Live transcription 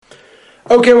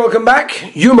Okay, welcome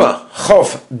back. Yuma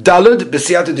Chov Dalad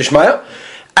B'Siyata Dishmaya,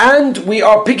 and we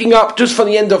are picking up just from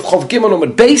the end of Chov Gimel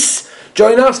Amud Beis.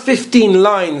 Join us, 15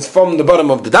 lines from the bottom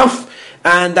of the daf,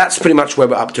 and that's pretty much where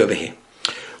we're up to over here.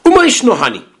 Umaish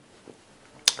Nohani.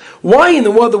 Why in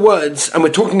the other words, and we're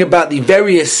talking about the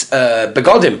various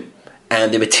begodim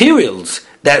and the materials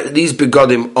that these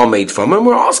begodim are made from, and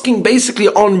we're asking basically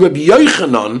on Rabbi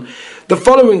Yochanan the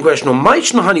following question: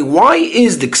 why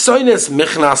is the Ksoines,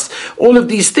 Michnas, all of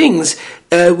these things,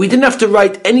 we didn't have to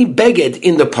write any beged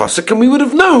in the pasuk, and we would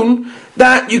have known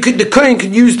that the Kohen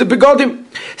could use the begodim.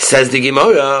 Says the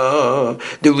Gemara,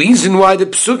 the reason why the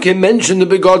Psukim mention the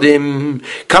begodim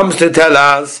comes to tell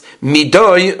us,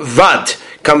 Midoi vad,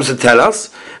 comes to tell us,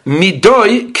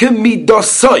 Midoi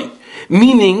kemidosoi,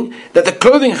 meaning that the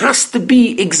clothing has to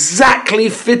be exactly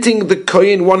fitting the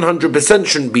Kohen 100%,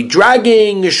 shouldn't be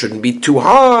dragging, shouldn't be too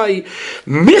high.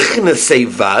 Michnesei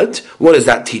vad, what does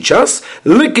that teach us?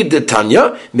 Likid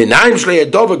detanya, minayim shlei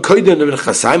adova koiden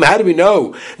v'nechasayim. How do we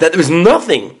know that there is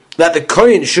nothing that the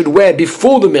Kohen should wear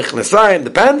before the Michnesayim, the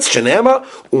pants? Shenema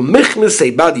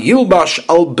u'michnesei bad yilbash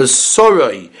al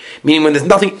besoroi, meaning when there's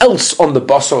nothing else on the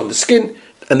basar, on the skin,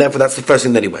 and therefore that's the first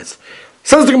thing that he wears.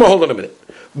 Sounds like, hold on a minute.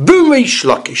 Reish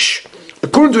Lakish.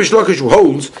 According to Reish Lakish, who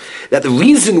holds that the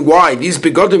reason why these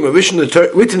begodim are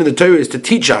written in the Torah is to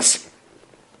teach us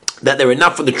that they're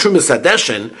enough for the Trumas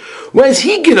Hadeshen, where's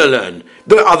he going to learn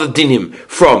the other dinim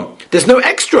from? There's no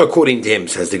extra according to him,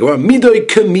 says the Gemara. Midoi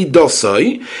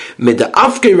kemidosoi,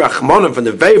 mida'afke rachmanim, from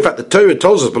the very fact the Torah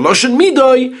tells us, B'loshen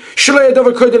midoi, shalei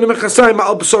adavar koden lemechasayim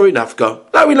ma'al b'sori nafka.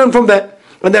 That we learn from there.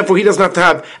 And therefore he doesn't have to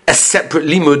have a separate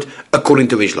limud according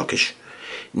to Reish Lakish.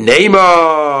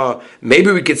 Neymar,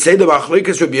 maybe we could say the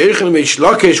Machlokes Rabbi Yochanan and Reish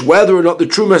Lakish, whether or not the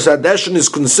Trumas Hadeshen is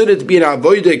considered to be an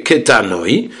avodah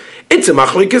ketanoi. It's a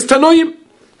Machlokes Tanoim.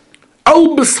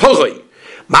 Al B'soroi,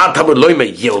 Ma Tamud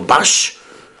Loime Yilbash.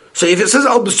 So if it says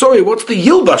Al B'soroi, what's the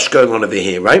Yilbash going on over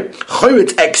here, right? Choy,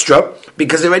 it's extra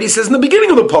because it already says in the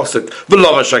beginning of the pasuk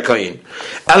V'lavash HaKoyin.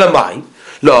 Elamai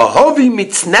Lahavi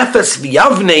Mitznefes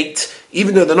V'Yavneit.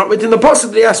 Even though they're not written in the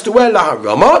pasuk, they has to wear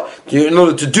laharama in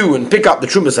order to do and pick up the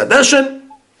Trumas Hadeshen.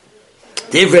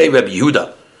 Divrei Rabbi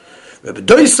Yehuda, Rabbi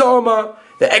Doisama.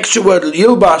 The extra word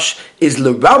Yilbash is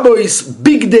l'Rabbois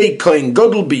Big Day Kohen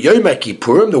Gadol b'Yom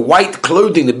Kippurim, the white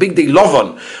clothing, the Big Day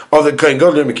Lovan of the Kohen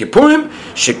Gadol b'Yom Kippurim,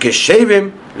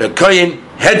 shekeshevim leKohen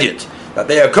Hedyot, that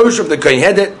they are kosher of the Kohen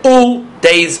Hedyot all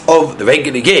days of the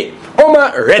regular year.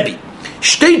 Omar Rebbe,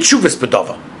 Shtei Tshuvas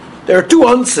B'Dava. There are two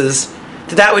answers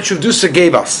to that which Rav Dusa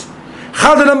gave us.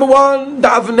 Chada number one, the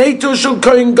Avneito shel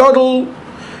Kohen Gadol,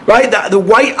 right? The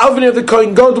white avnei of the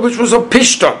Kohen Gadol, which was a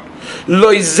pishton.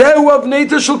 Loizeu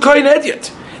Avneito shel Kohen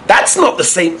Hedyot. That's not the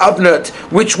same avnet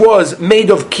which was made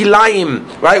of kilayim,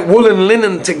 right? Wool and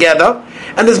linen together.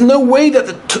 And there's no way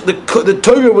that the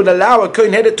Torah would allow a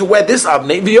Kohen Hedyot to wear this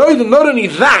avnei. Not only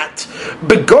that,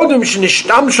 begodim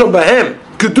shenishtamsho bahem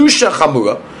kedusha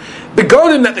chamura.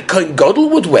 Begodim that the Kohen Gadol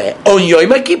would wear on Yom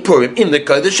Kippurim in the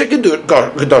Kodesh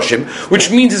HaKadoshim, which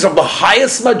means it's of the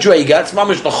highest madrega, it's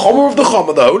mamish the chomer of the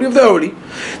chomer, the holy of the holy.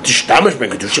 Tishtamish ben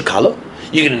Kedusha Kala.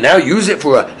 You're going to now use it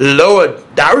for a lower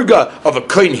darga of a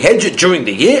Kohen Hedyot during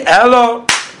the year? Ella.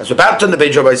 As we're about to turn the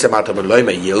page, Rabbi Samata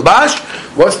B'Loime Yilbash.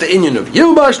 What's the union of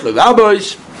Yilbash?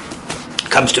 L'Rabbis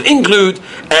comes to include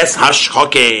es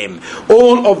hashchokim,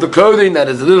 all of the clothing that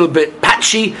is a little bit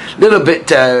patchy, a little bit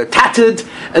tattered,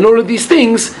 and all of these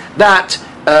things that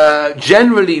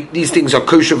generally these things are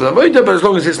kosher for the avodah, but as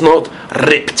long as it's not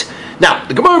ripped. Now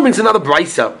the Gemara brings another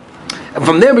brisa, and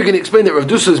from there we're going to explain that Rav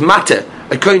Dusa's matter,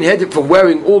 a Kohen Hedyot for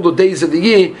wearing all the days of the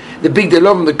year, the big day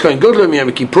of the Kohen Gadol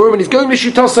Yom Kippurim, and he's going to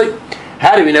Shitasei.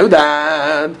 How do we know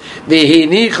that?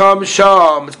 V'hinicham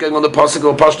sham. It's going on the pasuk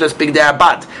of Pashtas Big Day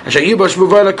Abad. Hashayibash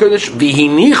Muvayla Kodesh.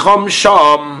 V'hinicham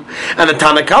sham. And the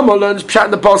Tanna Kama learns Pshat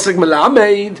in the pasuk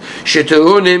Melamed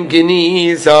Shetunim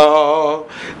Geniza.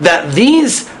 That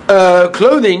these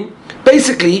clothing,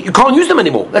 basically, you can't use them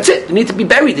anymore. That's it. They need to be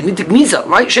buried. They need to gniza,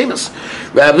 right? Shemus.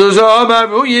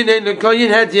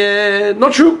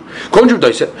 Not true.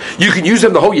 You can use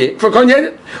them the whole year for a Kohen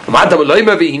Hedyot.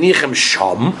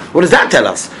 What does that tell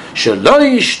us?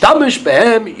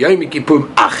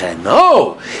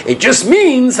 No. It just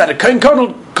means that a Kohen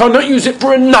Gadol cannot use it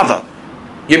for another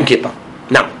Yom Kippur.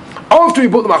 Now, after we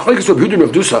brought the Machlokes of Yehuda and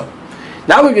Rav Dusa,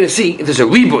 now we're going to see if there's a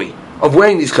ribui of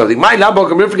wearing these clothing. My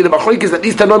labok, I'm referring to the Machlokes that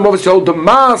these Tanoim obviously hold the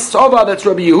Mas Sova, that's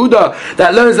Rabbi Yehuda,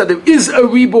 that learns that there is a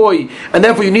reboy, and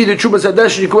therefore you need a Trumas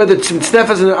Hadeshen. You can wear the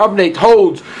Tznephas and the Avneit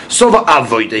holds Sova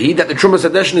Avoida, that the Trumas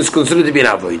Hadeshen is considered to be an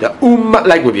Avoida.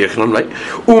 Like Rabbi Yochanan, right?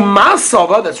 Mas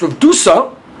Sova, that's Rav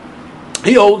Dusa,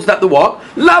 he holds that the what?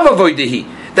 Lav Avoida,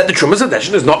 that the Trumas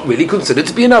Hadeshin is not really considered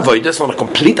to be an avodah. It's not a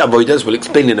complete avodah, as we'll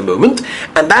explain in a moment,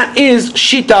 and that is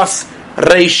Shitas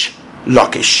Reish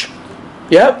Lakish.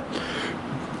 Yeah?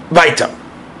 Weiter.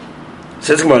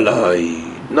 Says Gemara,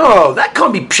 no, that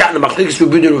can't be pshat in the machlekes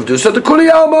Rebbeinu of Dus. So the Kuli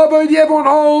Alma avodah, everyone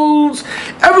holds.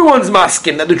 Everyone's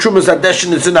masking that the Trumas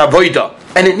Hadeshin is an avodah,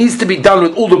 and it needs to be done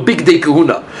with all the big day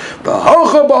kahuna. The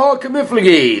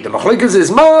machlekes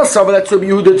is mas, but that's Rabbi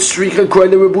Yehuda Tzricha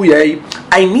Koyle Rebuyei.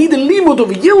 I need a limud of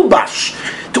Yilbash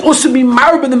to also be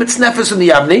married in the mitznefes and the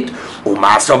yavnit.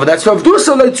 Umas over that's Rav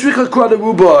Dusa like Tzricha Koyle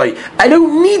Rebuyei. I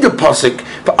don't need a pasuk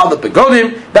for other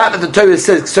begonim. That the Torah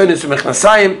says Ksonis from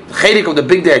Mechnasayim, chelik of the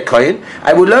big day kohen.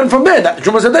 I would learn from there that the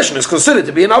Trumas Hadeshin is considered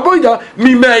to be an avodah.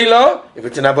 Mimela, if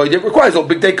it's an avodah, it requires all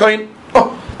big day kohen.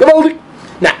 Oh, the holding.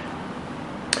 Now,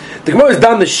 the Gemara has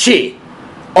done the share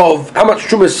of how much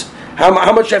Trumas,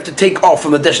 how much you have to take off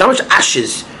from the Hadeshin, how much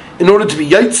ashes in order to be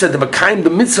Yaitse the Makayim, the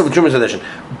mitzvah of Trumas Hadeshin.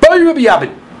 By Rabbi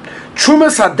Yabin,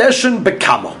 Trumas Hadeshin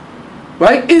bekamo.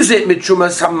 Right? Is it mit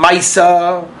Trumas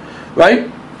HaMaisa? Right?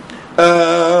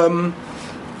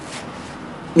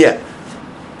 Yeah.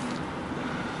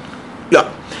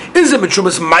 Is it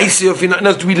Trumas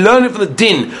Maisa? Do we learn it from the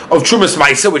din of Trumas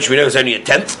Maisa, which we know is only a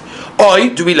tenth, or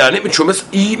do we learn it with Trumas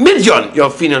Midyon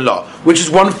Yofina law, which is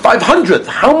 1/500th?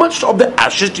 How much of the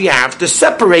ashes do you have to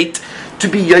separate to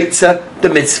be Yotza the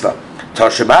mitzvah?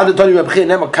 Tashema the Tony Rabbi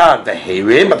Nemakar the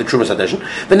Heirim by the Trumas Hadeshin,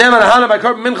 the Nemanahana by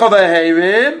Korban Mincha the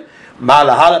Heirim,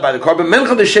 Malahala by the Korban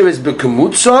Mincha the Shev is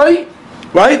B'Kemutzai,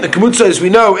 right? The Kemutzai, as we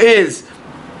know, is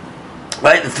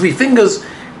right the three fingers,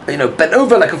 bent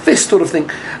over like a fist sort of thing.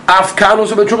 Afkan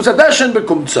also by Trumas Hadeshin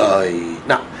B'Kumtzai.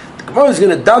 Now, the Gemara is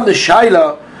going to done the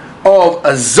shaila of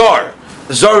a zar.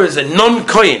 A zar is a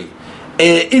non-kohen.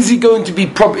 Is he going to be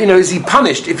is he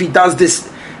punished if he does this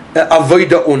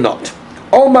avodah or not?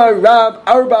 Omar Rab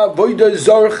Arba Avodah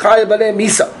Zar Chayav Alei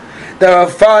Misa. There are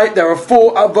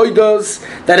four avodas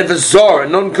that if a zar, a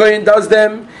non-kohen, does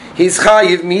them, he's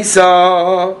chayiv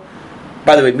misa.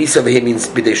 By the way, misa over here means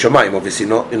bidei shamayim, obviously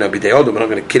not bidei odom. We're not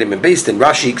going to kill him in based. And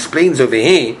Rashi explains over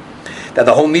here that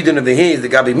the whole nidun over here is the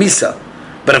gabi misa.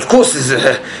 But of course,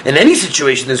 in any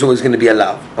situation, there's always going to be a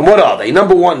lav. And what are they?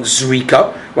 Number one,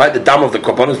 zrika, right, the dam of the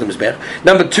korbanos, the mizbech.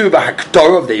 Number two, the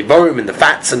haktorah of the ivorim and the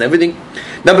fats and everything.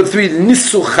 Number three, the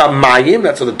nisuch hamayim,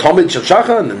 that's on the tomid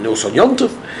shelshacha and then also on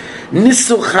yontuf.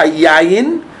 Nisuch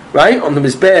hayayin, right, on the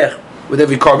mizbech with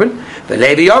every carbon. The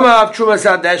Levi Yoma of Trumas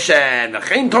Hadeshin. The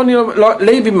Chaim Tony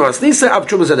Levi Masnisa of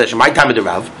Trumas Hadeshin. My time of the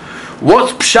Rav.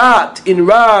 What's pshat in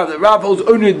Rav? The Rav holds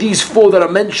only these four that are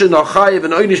mentioned are Chayiv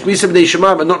and Oynish Misa B'nei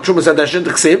Shema, but not Trumas Hadeshin.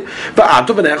 T'chsev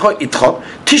va'ato v'necha itcha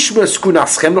tishma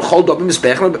skunaschem l'chol dobim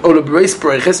mispech olo b'reis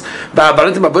bereiches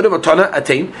va'avanetim avodim matana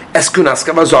atein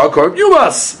eskunaska v'azar korb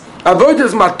yumas. Avodah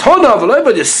is matana,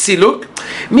 avodah is siluk.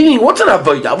 Meaning, what's an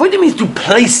avodah? Avodah means to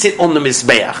place it on the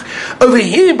mizbeach. Over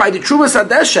here, by the Trumas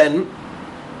Hadeshin,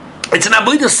 it's an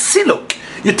avodah siluk.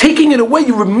 You're taking it away,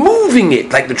 you're removing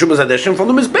it, like the Trumas Hadeshin from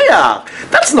the mizbeach.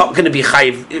 That's not going to be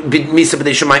chayiv misa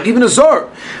b'nei shemayim, even a zor.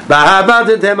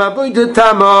 Avodah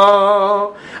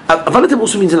tama. Avodah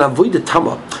also means an avodah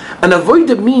tama. An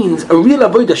avodah means a real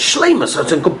avodah shleima, so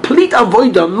it's a complete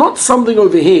avodah, not something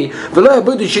over here. V'lo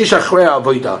avodah sheish achrei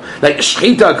avodah, like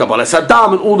shchita, kabbalah,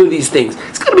 sadam, and all of these things.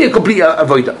 It's going to be a complete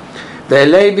avodah.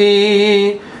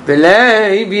 V'levi,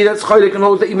 that's chayiv, can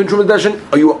hold that even Trumas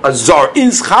Hadeshin. Are you a zar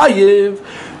is chayiv?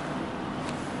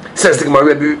 Says the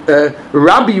Gemara,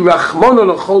 Rabbi Rachmana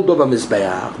l'chol dova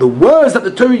mizbeach. The words that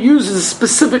the Torah uses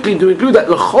specifically to include that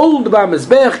l'chol dova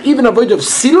mizbeach, even avodah of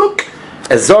siluk,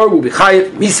 a zar will be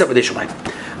chayiv misa b'nei shemayim.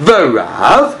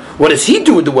 V'Rav, what does he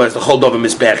do with the words l'chol dova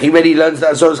mizbeach? He already learns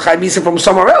that zar is chayiv misa from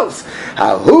somewhere else.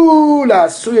 Hahu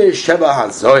la'asuye sheva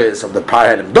hazoyes of the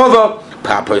parhenim dova.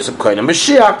 Pa'apos of kohen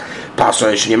Mashiach,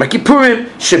 Pasor Yeshua Yom Kippurim,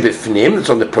 Shebifnim. That's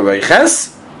on the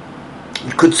Pereiches.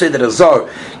 You could say that a zar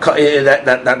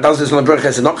that does this on the Pereiches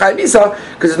is not Chayiv Misa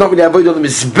because it's not really avoid on the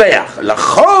Mizbeach.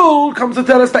 Lachol comes to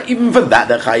tell us that even for that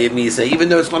they're Chayiv Misa, even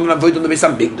though it's not an avoid on the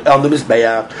Mizbeach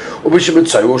or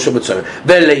B'Shabbatzor or Shabbatzor.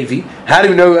 Levi, how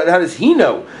does he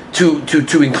know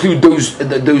to include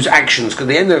those actions? Because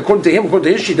according to him,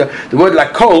 according to his shita, the word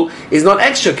lakol is not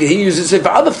extra because he uses it for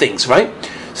other things, right?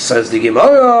 Says the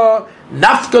Gemara,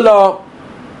 Naftala,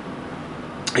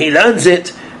 he learns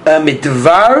it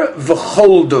mitvar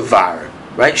v'chol davar,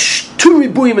 right? Two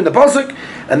ribuim in the pasuk,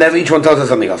 and then each one tells us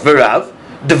something else. V'rav,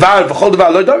 davar v'chol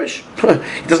davar lo dorish.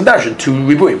 He doesn't dash in two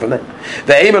ribuim from there.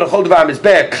 Ve'eim v'chol davar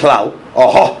mizbeach klal.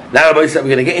 Oh, now we're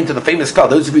going to get into the famous klal.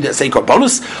 Those of you that say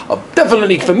korbanos are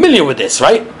definitely familiar with this,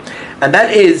 right? And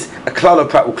that is a klal of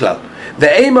prat u'klal. The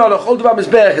Eima L'chol Davar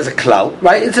Mizbeach is a klal,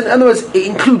 right? In other words, it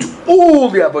includes all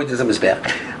the avodas of Mizbeach.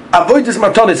 Avodas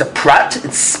Matan is a prat.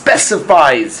 It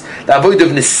specifies the avodah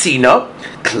of Nesina.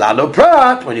 Klal or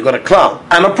prat, when you've got a klal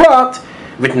and a prat,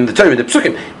 written in the Torah, the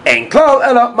Psukim, and klal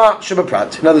ela ma sheba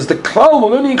prat. In other words, the klal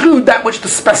will only include that which the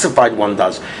specified one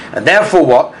does. And therefore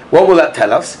what? What will that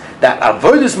tell us? That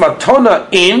avodas matana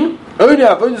only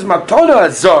avodas matana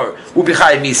azor will be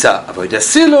chayav misa. Avodas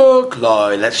siluk,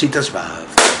 loy, let's see this Rav.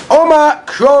 Oma,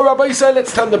 kro Rabbi Yisrael,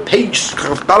 let's turn the page,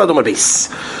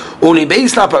 only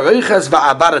beis la paroiches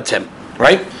va'abaratem.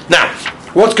 Right? Now,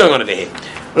 what's going on over here?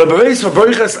 Rabbi Yisrael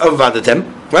paroiches avadatem,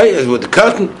 right? With the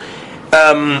curtain.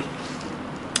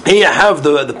 Here you have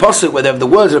the pasuk where they have the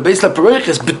words of beis la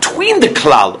paroiches between the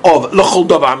klal of l'chol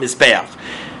davar mizbeach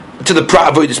to the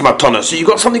prat avodas matana. So you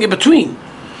got something in between.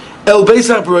 El beis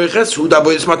la paroiches hu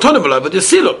avodas matana v'lo avodas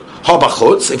siluk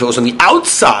habachutz. If it was on the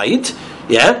outside,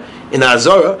 yeah. In the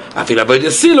Azor, I feel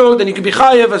avodas siluk, then you could be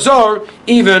chayav Azor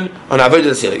even on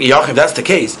avodas siluk. If that's the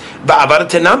case, ba'avadat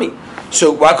tenami.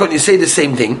 So why can't you say the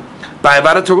same thing by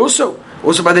avodat also?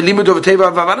 Also by the limud of teva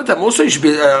of avadatam. Also you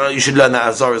should learn that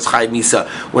Azor is chayav misa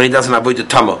when he doesn't avoid the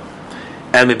tama.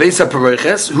 And mebeisa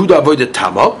paroiches who do avoid the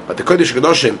tama, but the kodesh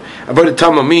kadoshim avoid the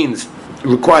tama means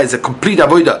requires a complete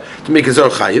avodah to make Azor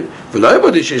chayav. V'lo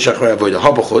avodah sheishach avodah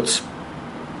habachutz.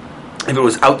 If it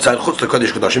was outside chutz the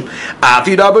kodesh kadoshim,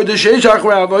 after the avodah sheishach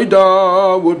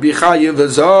avodah would be chayiv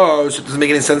Azor. So it doesn't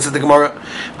make any sense in the Gemara.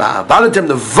 But avadatem,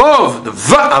 the vav, the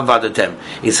avadatem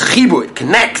is chibur. It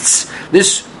connects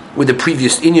this with the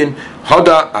previous inyan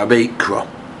hada abe kra,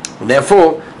 and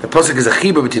therefore the pasuk is a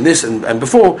chibur between this and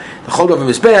before the chol of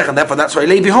mizbeach, and therefore that's why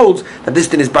Levi holds that this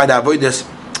thing is by the avodas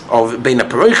of beina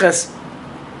paroiches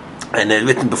and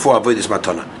written before avodas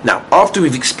matana. Now, after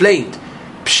we've explained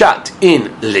pshat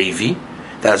in Levi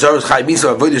that Azor is chayav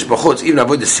misa avodas b'chutz even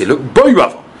avodas siluk boy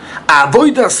rava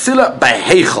avodas siluk by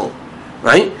heichel,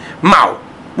 right? Mao,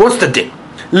 what's the din?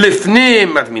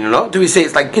 Lifnim adminullah. Do we say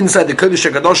it's like inside the kodesh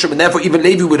hakadoshim, and therefore even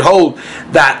Levi would hold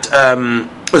that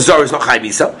Azor is not chayav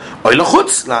misa? Or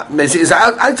lachutz is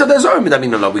outside the Azor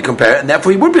adminullah. We compare it, and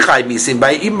therefore he would be chayav misa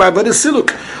even by avodas siluk.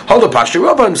 Hold the pastor.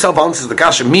 Rabbi himself answers the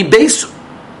kasha mi beis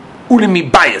ulim mi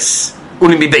bias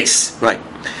ulim mi beis. Right.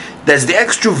 There's the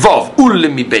extra vav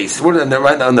ulim mi beis.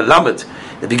 Right on the lamed.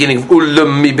 The beginning of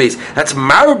ulam mi beis. That's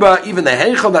marba, even the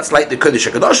heichel. That's like the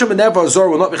kodesh hakadoshim, and therefore Azor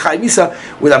will not be chayav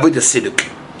misa with avodas siluk.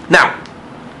 Now,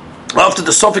 after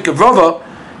the Sophic of Rava,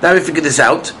 now we figure this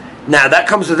out. Now that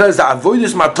comes with us that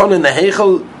avodas maton in the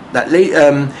heichel that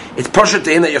it's poshet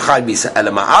to him that you're chayav misa.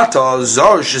 Elama'ata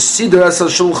zor shesidra asal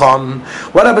shulchan.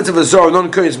 What happens if a zor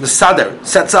non-kohen mesader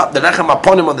sets up the lechem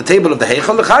upon him on the table of the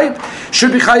heichel? The chayav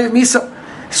should be chayav misa.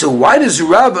 So why does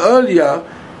Rav earlier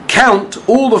count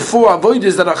all the four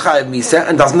avodas that are chayav misa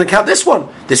and doesn't account this one?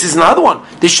 This is another one.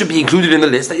 This should be included in the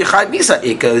list that you're chayav misa.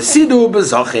 Ikasidu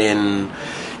bezachin.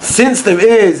 Since there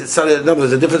is, it's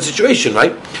a different situation,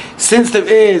 right? Since there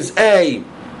is the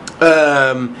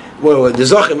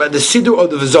zochin, the sidu or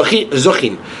the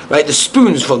zochin, right? The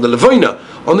spoons from the levoina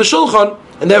on the shulchan,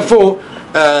 and therefore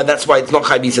that's why it's not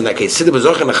chayav misa in that case. Sidu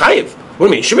bezochin a chayav. What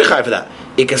do you mean? Should be chayav for that.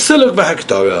 Ikasiluk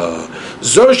v'haktara.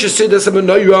 Zor shesidas a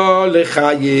menorah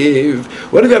lechayiv.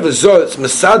 What if you have a zor that's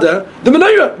masada? The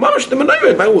menorah, mamash, the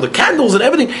menorah, by all the candles and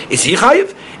everything. Is he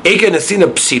chayiv? Eka nesina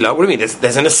psila. What do you mean?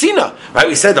 There's an asina, right?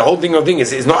 We said the whole thing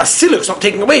is not a siluk. It's not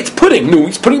taking away. It's putting. No,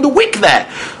 he's putting the wick there.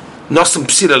 Not some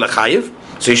psila lechayiv.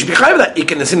 So you should be chayiv that.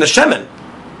 Eka nesina shemen.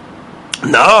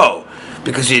 No.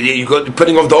 Because you got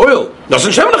putting off the oil.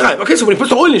 Doesn't shemen lechayiv. Okay, so when he puts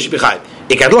the oil in, it should be chayiv.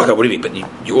 What do you mean? But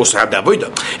you also have the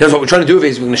avodah. That's what we're trying to do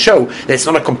is we're going to show that it's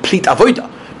not a complete avodah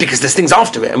because there's things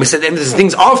after it, and we said if there's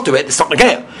things after it, it's not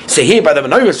negaya. So here by the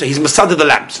menorah, so he's masada the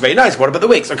lamps. Very nice. What about the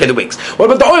wicks? Okay, the wicks. What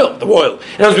about the oil? The oil.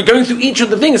 And as we're going through each of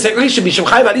the things, saying, well, he should be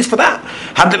shemchayiv at least for that.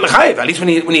 Hadlik lechayiv. At least when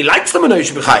he lights the menorah, he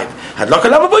should be chayiv. Hadlok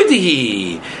alav avodah.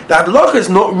 The hadlok is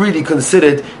not really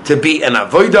considered to be an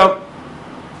avodah.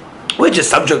 We're just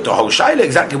subject to a whole shaila,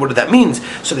 exactly what that means.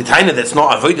 So the taina that's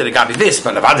not avoided a gabi this,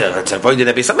 but levada it's avoided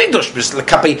a base amigdosh, but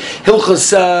lekapi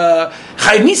hilchos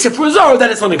chayiv misa for a zor that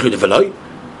it's not included. V'loy,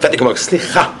 that the gemara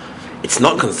slicha, it's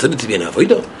not considered to be an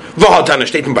avodah. V'hatana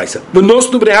steht in Beisa.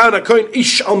 V'nosnu b'rehana koin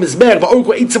ish al mizber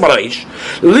v'orko eitzim alaish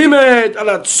limed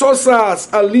alat sosas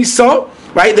alisa.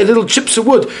 Right, the little chips of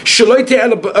wood. Shaloite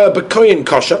ala b'koyin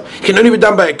kosher can only be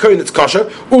done by a koyin that's kosher.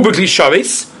 Ubekli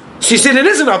shavis. So you said it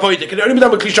is an avodah. Can it only be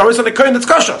done with klisharis and a kohen that's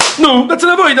kosher? No, that's an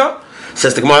avodah.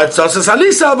 Says the Gemara, Tzosas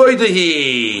Alisa avodah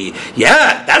hi.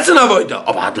 Yeah, that's an avodah.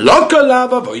 About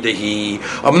lokalav avodah hi.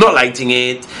 I'm not lighting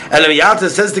it. And Yata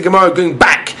says the Gemara going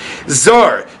back.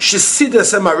 Zor shesida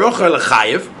semarocha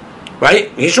lechayev. right?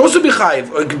 He should also be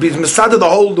chayiv. Or it could be masada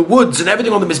the woods and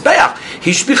everything on the mizbeach.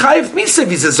 He should be chayiv misa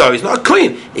v'zazor. He's not a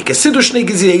kohen. He can sit shnei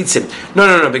gizir.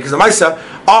 No, because the Maisa,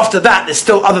 after that, there's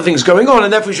still other things going on,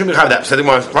 and therefore he shouldn't be chayiv that. So the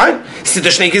more right? Sit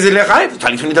shnei gizir lechayiv.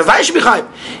 Talit when he does that, he should be chayiv.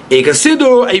 He can sit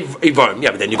a vorm.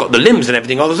 Yeah, but then you've got the limbs and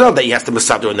everything else as well that he has to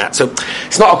masada on that. So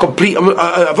it's not a complete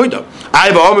avodah.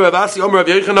 I Omer Avasi Omer Rav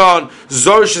Yochanan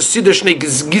Zor shesid shnei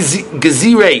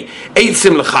gizirei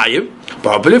eitzim lechayiv.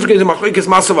 But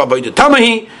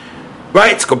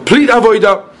right, it's complete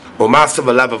avoida or massive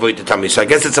alav avoida tami. So I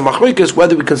guess it's a machlokas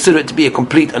whether we consider it to be a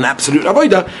complete and absolute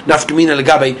avoida. Nafkamina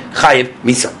legabe chayiv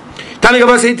misa.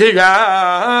 Tanigavase to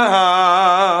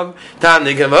Rav,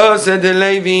 Tanigavase to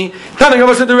Levi,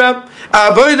 Tanigavase to Rav.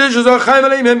 Avoida shezor chayiv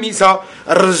aleim misa.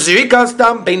 Rzrikas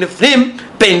dam bein lefnim,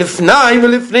 bein lefnai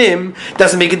velefnim.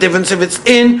 Doesn't make a difference if it's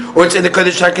in or it's in the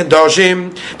kodesh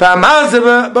hakedoshim.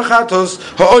 Va'amazeva b'chatos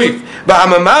ha'oiv.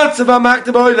 Va'amatzeva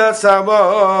makte b'oila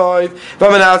savoiv.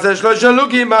 Va'manazeh shlosha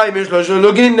lugin mayim shlosha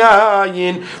lugin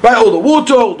nayin. Right, all the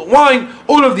water, all the wine,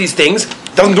 all of these things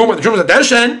doesn't do what the Trumas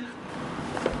HaDeshen.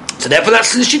 So therefore,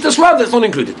 that's the Shitas Rav. That's not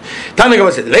included.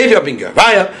 Tanagava said, "Levi bin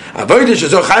Gervaya, avodah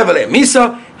shezor chayav aleim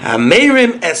misa,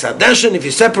 hamerim es hadeshen." If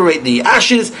you separate the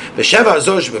ashes, v'sheva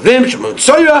azor shebavim shemot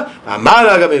soira,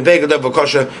 v'amala gavim vegadav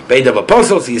v'kosher beidav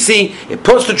apostles. So you see, it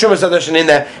puts the Trumas HaDeshen in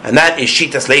there, and that is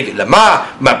Shitas Levi. Lama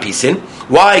mapisin.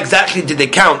 Why exactly did they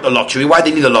count the lottery? Why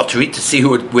they need a lottery to see who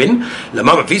would win?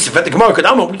 Lama mapisin.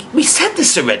 We said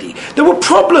this already. There were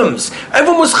problems.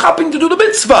 Everyone was chapping to do the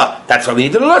mitzvah. That's why we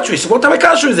needed a lottery. So what type of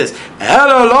kasher is this?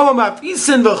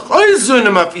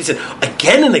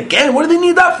 Again and again, what do they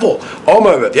need that for?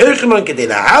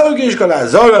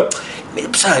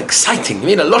 It's so exciting. You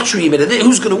made a lottery, you made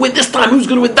who's going to win this time, who's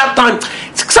going to win that time.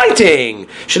 It's exciting.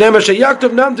 That's a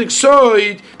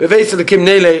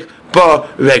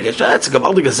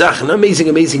an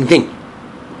amazing thing.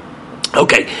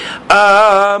 Okay.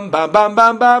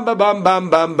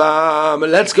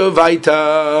 Let's go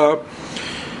weiter.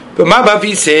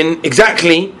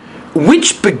 Exactly.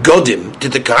 Which begodim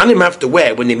did the Kohanim have to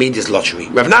wear when they made this lottery?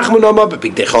 Rav Nachman Omar,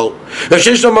 big day chol. Rav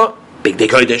Sheshes Omar, big day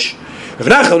kodesh. Rav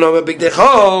Nachman Omar, big day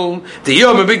chol. The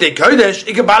Yom, big day kodesh.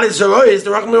 Ikabal is Zoroy is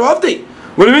the Rachman Avdi.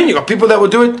 What do you mean? You got people that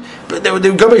would do it, but they would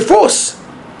go by force.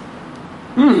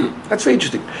 That's very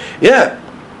interesting. Yeah,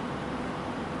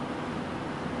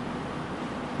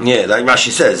 like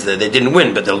Rashi says, they didn't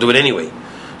win, but they'll do it anyway.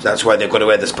 So that's why they've got to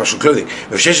wear the special clothing.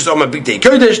 Rav Sheshes Omar, big day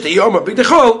kodesh. The Yom, big day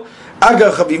chol.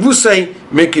 Aga chavivusei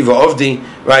mikri va'ovdi.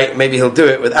 Right? Maybe he'll do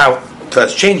it without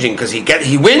first changing because he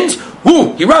wins.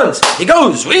 He runs. He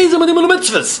goes. And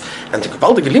the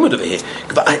Gavaldik limud over here,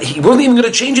 he wasn't even going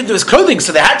to change into his clothing,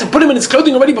 so they had to put him in his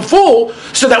clothing already before,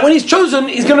 so that when he's chosen,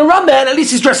 he's going to run there and at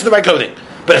least he's dressed in the right clothing.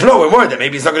 But if not, we're worried that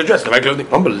maybe he's not going to dress in the right clothing.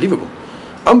 Unbelievable.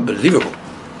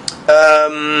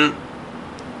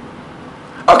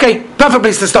 Okay, perfect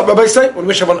place to stop, Rabbi Say. We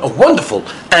wish everyone a wonderful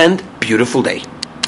and beautiful day.